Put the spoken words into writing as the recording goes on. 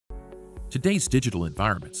Today's digital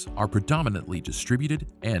environments are predominantly distributed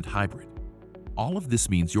and hybrid. All of this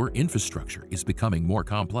means your infrastructure is becoming more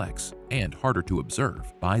complex and harder to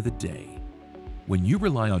observe by the day. When you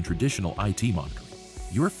rely on traditional IT monitoring,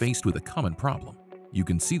 you're faced with a common problem. You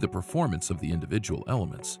can see the performance of the individual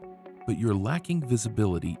elements, but you're lacking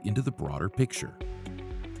visibility into the broader picture.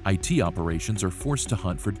 IT operations are forced to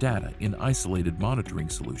hunt for data in isolated monitoring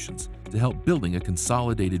solutions to help building a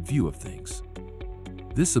consolidated view of things.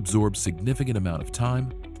 This absorbs significant amount of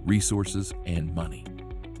time, resources, and money.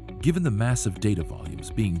 Given the massive data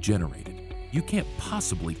volumes being generated, you can't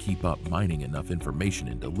possibly keep up mining enough information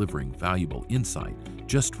and delivering valuable insight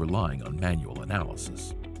just relying on manual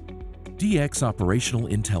analysis. DX Operational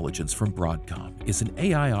Intelligence from Broadcom is an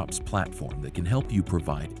AIOps platform that can help you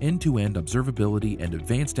provide end-to-end observability and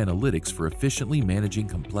advanced analytics for efficiently managing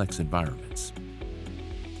complex environments.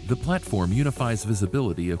 The platform unifies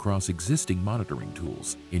visibility across existing monitoring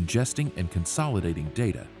tools, ingesting and consolidating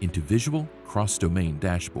data into visual, cross-domain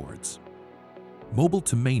dashboards. Mobile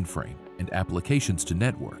to mainframe and applications to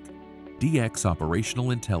network, DX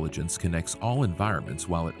Operational Intelligence connects all environments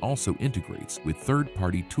while it also integrates with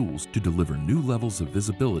third-party tools to deliver new levels of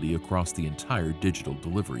visibility across the entire digital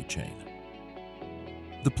delivery chain.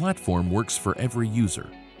 The platform works for every user,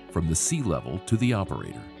 from the C-level to the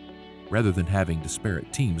operator. Rather than having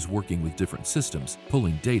disparate teams working with different systems,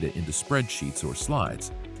 pulling data into spreadsheets or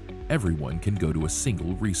slides, everyone can go to a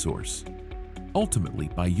single resource. Ultimately,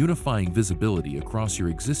 by unifying visibility across your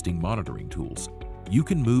existing monitoring tools, you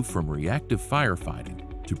can move from reactive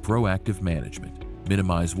firefighting to proactive management,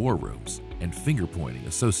 minimize war rooms, and finger-pointing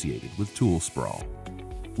associated with tool sprawl.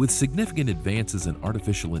 With significant advances in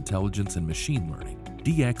artificial intelligence and machine learning,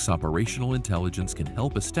 DX Operational Intelligence can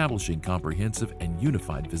help establishing comprehensive and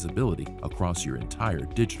unified visibility across your entire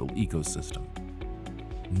digital ecosystem.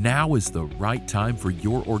 Now is the right time for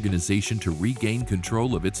your organization to regain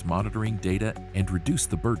control of its monitoring data and reduce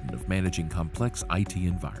the burden of managing complex IT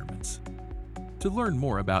environments. To learn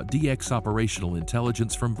more about DX Operational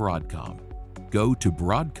Intelligence from Broadcom, go to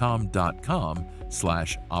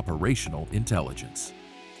broadcom.com/operational intelligence.